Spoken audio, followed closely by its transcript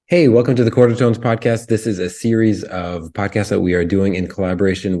Hey, welcome to the Quartertones podcast. This is a series of podcasts that we are doing in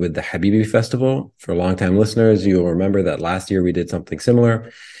collaboration with the Habibi Festival. For longtime listeners, you'll remember that last year we did something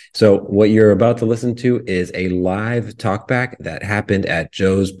similar. So what you're about to listen to is a live talkback that happened at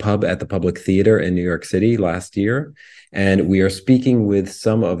Joe's Pub at the Public Theater in New York City last year. And we are speaking with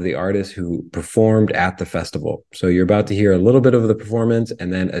some of the artists who performed at the festival. So you're about to hear a little bit of the performance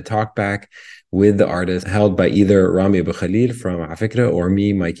and then a talkback with the artist held by either Rami Abu Khalil from Afikra or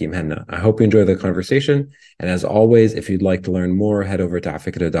me, Mikey Mhenna. I hope you enjoy the conversation. And as always, if you'd like to learn more, head over to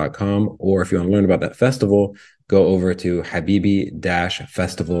afikra.com. Or if you want to learn about that festival, go over to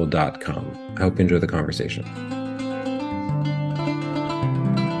habibi-festival.com. I hope you enjoy the conversation.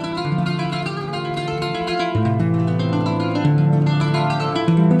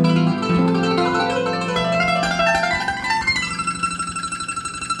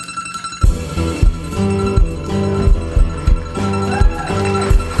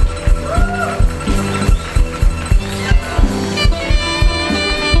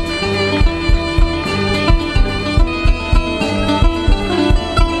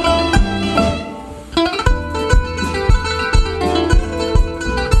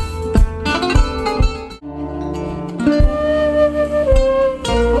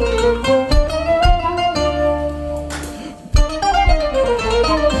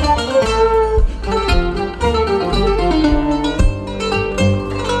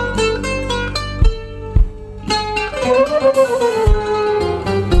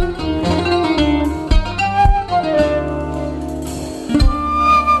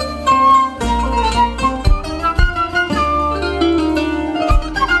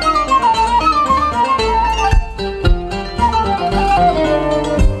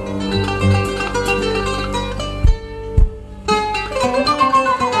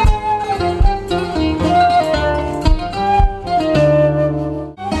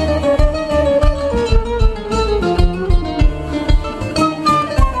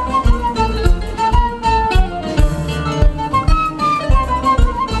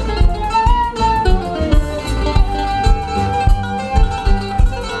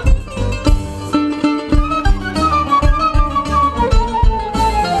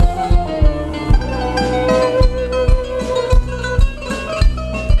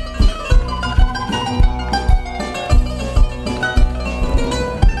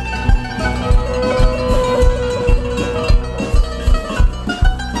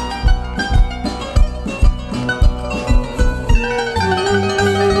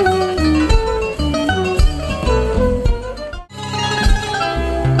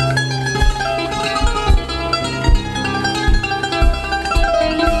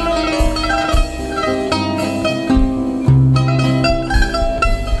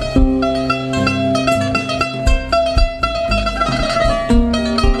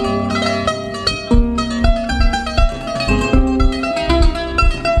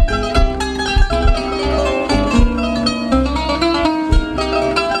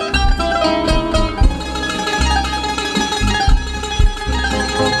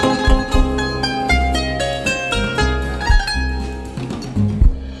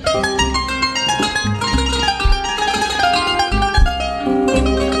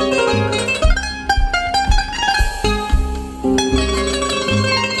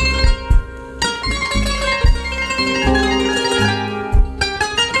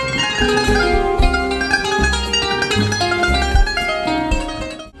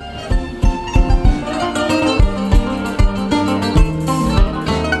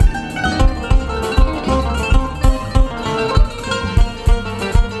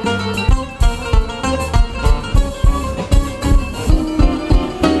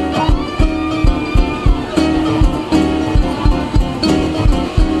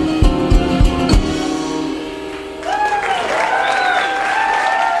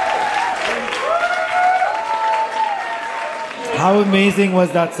 How amazing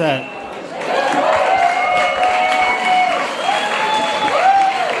was that set?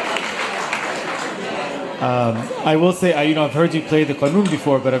 I will say, I've heard you play the qanun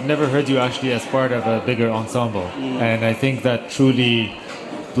before, but I've never heard you actually as part of a bigger ensemble. And I think that truly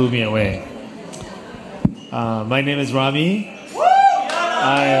blew me away. My name is Rami.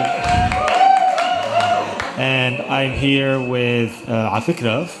 And I'm here with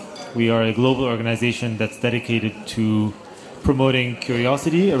Afikra. We are a global organization that's dedicated to promoting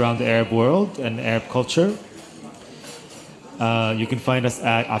curiosity around the Arab world and Arab culture. You can find us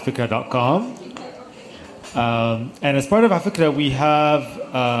at afikra.com. And as part of Afikra, we have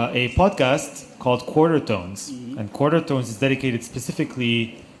a podcast called Quartertones. And Quartertones is dedicated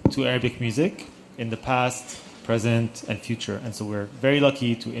specifically to Arabic music. In the past, present, and future. And so we're very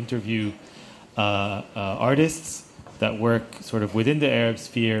lucky to interview artists that work sort of within the Arab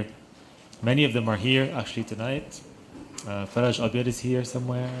sphere. Many of them are here actually tonight. Faraj Abir is here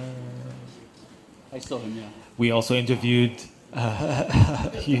somewhere. I saw him, yeah. We also interviewed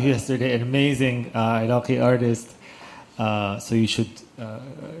you yesterday, an amazing Iraqi artist. So you should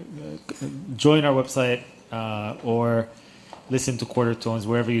join our website or listen to Quartertones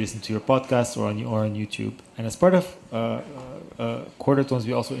wherever you listen to your podcast or on YouTube. And as part of Quartertones,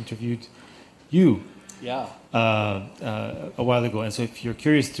 we also interviewed you. Yeah. A while ago, and so if you're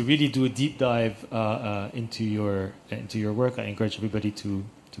curious to really do a deep dive into your work, I encourage everybody to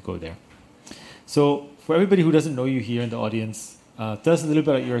go there. So, for everybody who doesn't know you here in the audience, tell us a little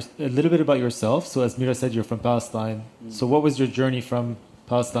bit about yourself. So, as Mira said, you're from Palestine. So, what was your journey from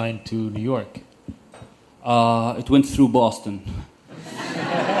Palestine to New York? It went through Boston.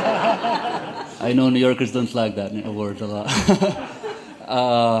 I know New Yorkers don't like that word a lot.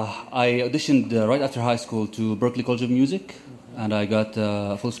 I auditioned right after high school to Berklee College of Music, and I got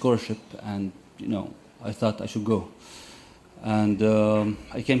a full scholarship, and I thought I should go. And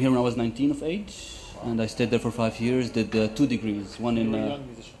I came here when I was 19 of age, and I stayed there for 5 years, did 2 degrees, one in... You were a young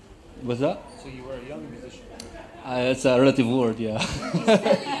musician. What's that? So you were a young musician. It's a relative word, yeah.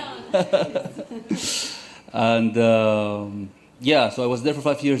 And so I was there for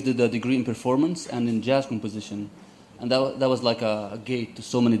 5 years, did a degree in performance and in jazz composition. And that was like a gate to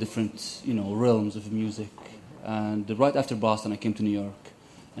so many different, realms of music. And right after Boston, I came to New York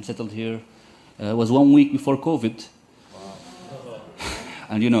and settled here. It was 1 week before COVID. Wow.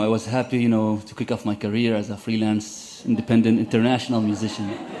 And, I was happy, to kick off my career as a freelance, independent, international musician.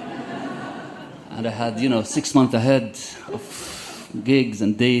 And I had, 6 months ahead of gigs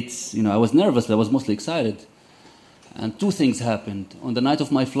and dates. I was nervous, but I was mostly excited. And 2 things happened. On the night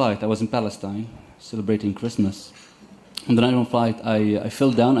of my flight, I was in Palestine, celebrating Christmas. On the night of my flight, I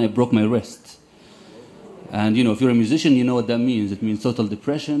fell down, I broke my wrist. And, if you're a musician, you know what that means. It means total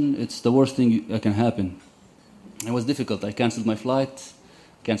depression. It's the worst thing that can happen. It was difficult. I canceled my flight,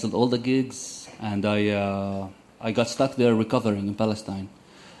 canceled all the gigs, and I got stuck there recovering in Palestine.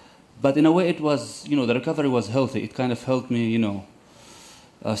 But in a way, it was, the recovery was healthy. It kind of helped me,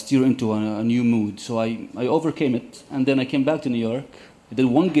 steer into a new mood. So I overcame it, and then I came back to New York. I did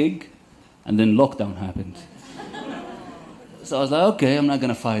 1 gig, and then lockdown happened. So I was like, okay, I'm not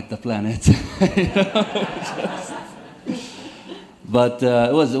going to fight the planet. But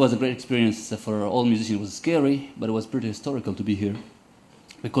it was a great experience for all musicians. It was scary, but it was pretty historical to be here.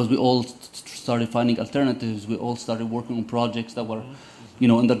 Because we all started finding alternatives. We all started working on projects that were,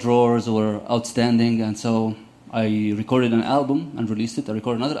 in the drawers or outstanding. And so I recorded an album and released it. I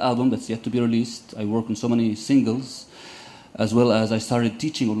recorded another album that's yet to be released. I worked on so many singles, as well as I started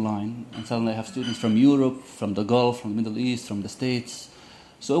teaching online. And suddenly I have students from Europe, from the Gulf, from the Middle East, from the States.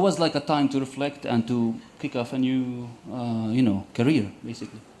 So it was like a time to reflect and to kick off a new, career,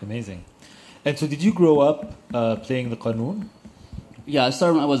 basically. Amazing. And so did you grow up playing the qanun? Yeah, I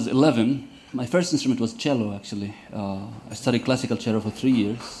started when I was 11. My first instrument was cello, actually. I studied classical cello for 3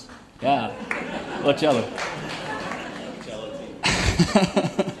 years. Yeah. What cello?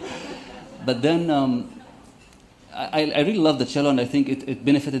 But then I really loved the cello, and I think it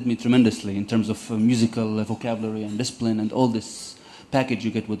benefited me tremendously in terms of musical vocabulary and discipline and all this package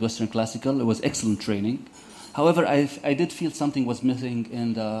you get with Western classical. It was excellent training. However, I did feel something was missing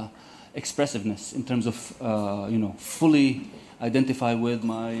in the expressiveness in terms of, fully identify with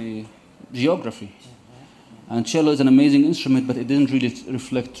my geography. And cello is an amazing instrument, but it didn't really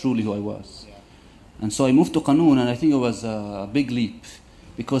reflect truly who I was. And so I moved to qanun, and I think it was a big leap.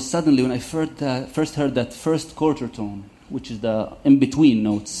 Because suddenly, when I first heard that first quartertone, which is the in-between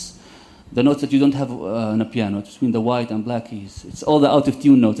notes, the notes that you don't have on a piano, it's between the white and black keys. It's all the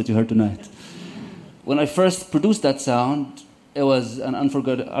out-of-tune notes that you heard tonight. When I first produced that sound, it was an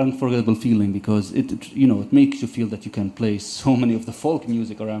unforgettable feeling because it makes you feel that you can play so many of the folk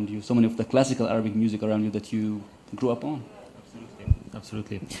music around you, so many of the classical Arabic music around you that you grew up on.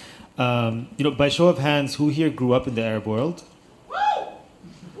 Absolutely. By show of hands, who here grew up in the Arab world?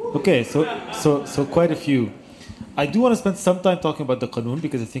 Okay, so quite a few. I do want to spend some time talking about the qanun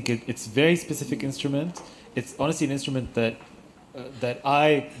because I think it's a very specific instrument. It's honestly an instrument that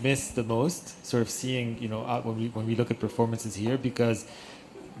I miss the most, sort of seeing, when we look at performances here, because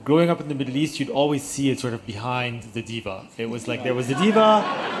growing up in the Middle East, you'd always see it sort of behind the diva. It was like there was the diva,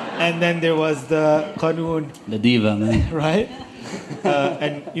 and then there was the qanun. The diva, man. Right?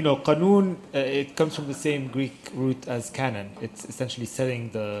 And qanun, it comes from the same Greek root as canon. It's essentially setting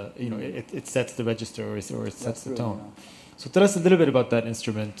the, it sets the register or it sets the tone. So tell us a little bit about that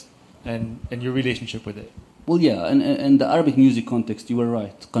instrument and your relationship with it. Well, yeah, in the Arabic music context, you were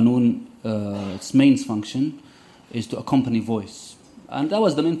right. Qanun, its main function is to accompany voice. And that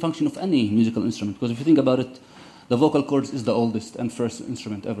was the main function of any musical instrument, because if you think about it, the vocal cords is the oldest and first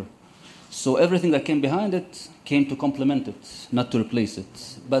instrument ever. So everything that came behind it came to complement it, not to replace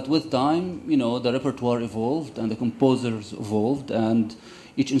it. But with time, the repertoire evolved and the composers evolved, and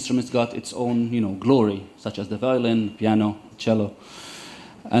each instrument got its own, glory, such as the violin, piano, cello.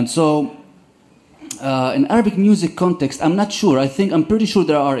 And so in Arabic music context, I'm not sure. I'm pretty sure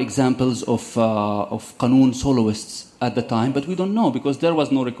there are examples of qanun soloists at the time, but we don't know because there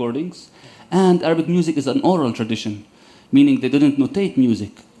was no recordings. And Arabic music is an oral tradition, meaning they didn't notate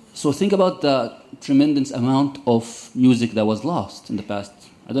music. So think about the tremendous amount of music that was lost in the past,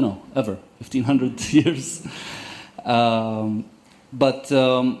 I don't know, ever, 1,500 years. But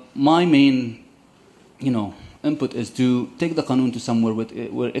my main, input is to take the qanun to somewhere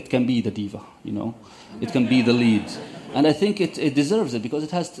where it can be the diva, It can be the lead. And I think it deserves it because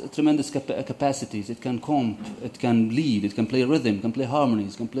it has tremendous capacities. It can comp, it can lead, it can play rhythm, it can play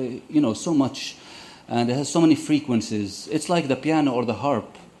harmonies, it can play, so much. And it has so many frequencies. It's like the piano or the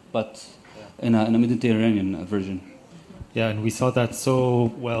harp, but in a Mediterranean version. Yeah, and we saw that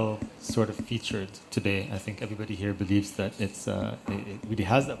so well sort of featured today. I think everybody here believes that it really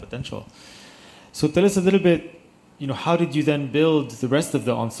has that potential. So tell us a little bit, how did you then build the rest of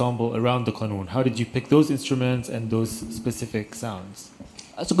the ensemble around the qanun? How did you pick those instruments and those specific sounds?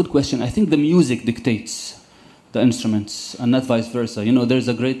 That's a good question. I think the music dictates the instruments and not vice versa. There's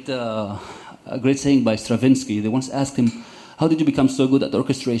a great saying by Stravinsky. They once asked him, how did you become so good at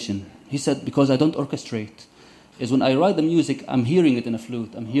orchestration? He said, because I don't orchestrate. Is when I write the music, I'm hearing it in a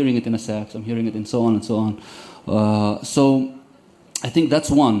flute, I'm hearing it in a sax, I'm hearing it in so on and so on. So I think that's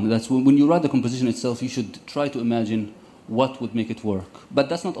one. That's when you write the composition itself, you should try to imagine what would make it work. But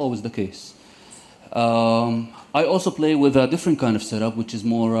that's not always the case. I also play with a different kind of setup, which is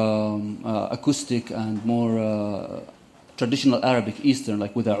more acoustic and more traditional Arabic Eastern,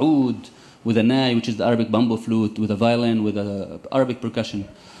 like with a oud, with a nai, which is the Arabic bamboo flute, with a violin, with Arabic percussion.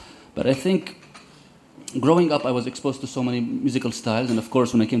 But I think growing up, I was exposed to so many musical styles, and of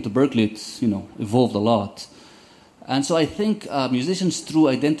course, when I came to Berkeley, it's evolved a lot. And so I think musicians' true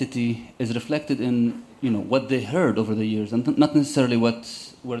identity is reflected in what they heard over the years, and not necessarily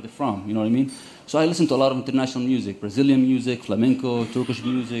where they're from. You know what I mean? So I listen to a lot of international music: Brazilian music, flamenco, Turkish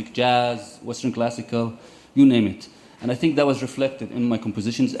music, jazz, Western classical, you name it. And I think that was reflected in my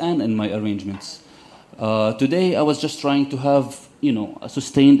compositions and in my arrangements. Today, I was just trying to have a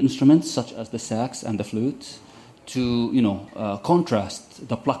sustained instruments such as the sax and the flute to contrast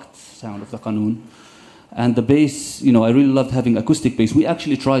the plucked sound of the qanun. And the bass, I really loved having acoustic bass. We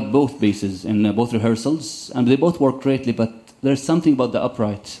actually tried both basses in both rehearsals, and they both worked greatly. But there's something about the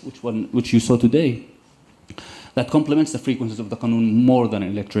upright, which you saw today, that complements the frequencies of the qanun more than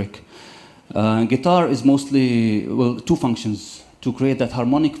electric. Guitar is mostly two functions: to create that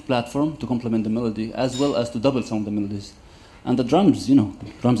harmonic platform to complement the melody, as well as to double some of the melodies. And the drums,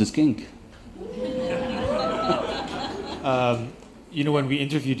 drums is king. When we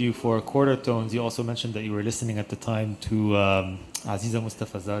interviewed you for Quartertones, you also mentioned that you were listening at the time to Aziza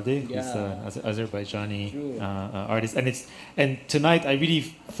Mustafazadeh, who's an Azerbaijani artist. And tonight I really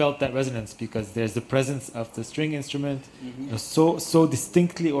felt that resonance because there's the presence of the string instrument, so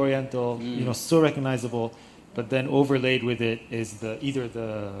distinctly Oriental, so recognizable. But then overlaid with it is either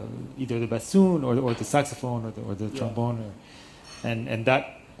the bassoon or the saxophone or the trombone, and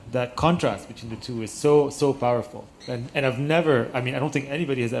that contrast between the two is so powerful. And I've never, I don't think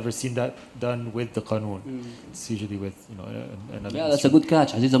anybody has ever seen that done with the qanun. It's usually with another. Yeah, that's a good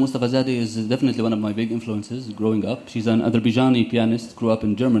catch. Aziza Mustafazadeh is definitely one of my big influences growing up. She's an Azerbaijani pianist, grew up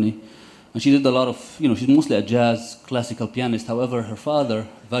in Germany, and she did a lot of she's mostly a jazz classical pianist. However, her father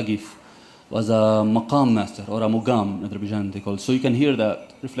Vagif was a maqam master, or a mugam in Azerbaijan they call it. So you can hear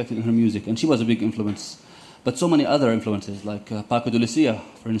that reflected in her music, and she was a big influence. But so many other influences, like Paco de Lucia,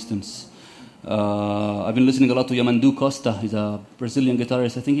 for instance. I've been listening a lot to Yamandu Costa. He's a Brazilian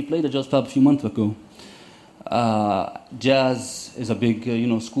guitarist. I think he played at Jazz Pub a few months ago. Jazz is a big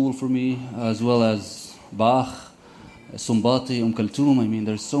school for me, as well as Bach, Sumbati, Kulthum.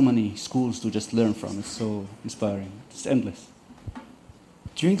 There's so many schools to just learn from. It's so inspiring. It's endless.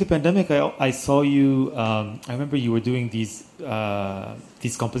 During the pandemic, I saw you. I remember you were doing these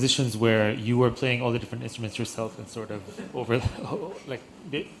compositions where you were playing all the different instruments yourself and sort of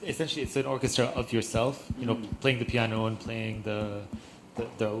essentially it's an orchestra of yourself. Playing the piano and playing the or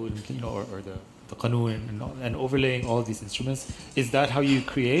the qanun and overlaying all these instruments. Is that how you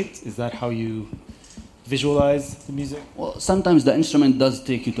create? Is that how you visualize the music? Well, sometimes the instrument does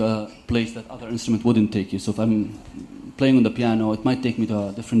take you to a place that other instrument wouldn't take you. So if I'm playing on the piano, it might take me to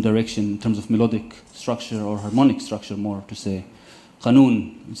a different direction in terms of melodic structure or harmonic structure, more to say.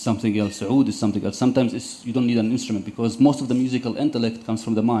 Qanun is something else, oud is something else. Sometimes you don't need an instrument because most of the musical intellect comes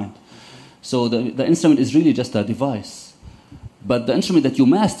from the mind. So the instrument is really just a device. But the instrument that you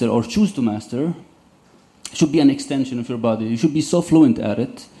master or choose to master should be an extension of your body. You should be so fluent at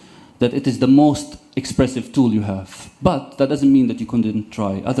it that it is the most expressive tool you have. But that doesn't mean that you couldn't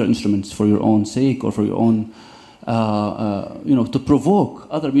try other instruments for your own sake or for your own, to provoke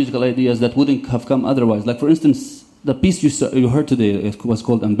other musical ideas that wouldn't have come otherwise. Like, for instance, the piece you heard today, it was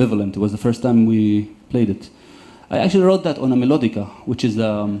called Ambivalent. It was the first time we played it. I actually wrote that on a melodica, which is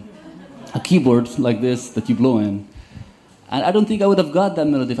a keyboard like this that you blow in. And I don't think I would have got that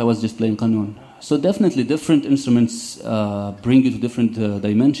melody if I was just playing qanun. So definitely different instruments bring you to different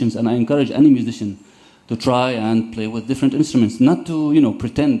dimensions, and I encourage any musician to try and play with different instruments, not to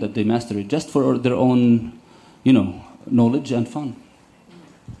pretend that they master it, just for their own knowledge and fun.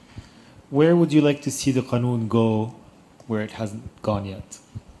 Where would you like to see the qanun go where it hasn't gone yet?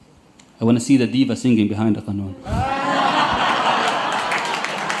 I want to see the diva singing behind the qanun.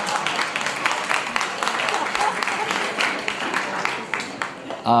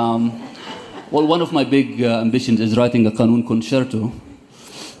 Well, one of my big ambitions is writing a qanun concerto,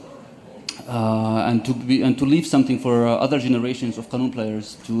 and to leave something for other generations of qanun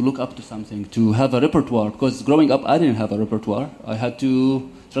players to look up to, something to have a repertoire. Because growing up, I didn't have a repertoire. I had to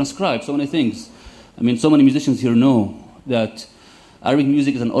transcribe so many things. I mean, so many musicians here know that Arabic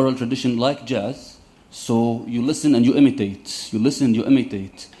music is an oral tradition like jazz. So you listen and you imitate. You listen, you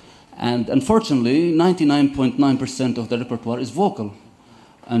imitate. And unfortunately, 99.9% of the repertoire is vocal.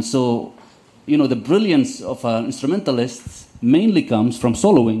 And so, the brilliance of an instrumentalist mainly comes from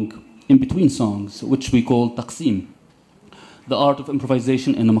soloing in between songs, which we call taqsim, the art of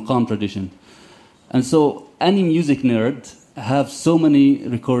improvisation in a maqam tradition. And so any music nerd have so many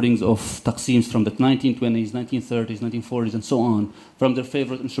recordings of taqsims from the 1920s, 1930s, 1940s, and so on, from their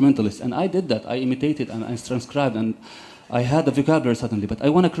favorite instrumentalists. And I did that. I imitated and I transcribed, and I had the vocabulary suddenly. But I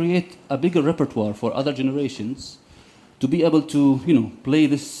want to create a bigger repertoire for other generations to be able to, play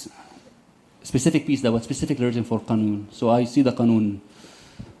this specific piece that was specifically written for qanun. So I see the qanun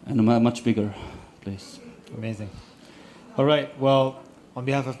in a much bigger place. Amazing. All right. Well, on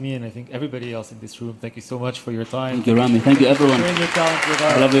behalf of me and I think everybody else in this room, thank you so much for your time. Thank you, Rami. Thank you, everyone. Sharing your talent with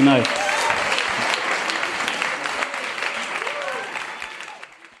us. Have a lovely night.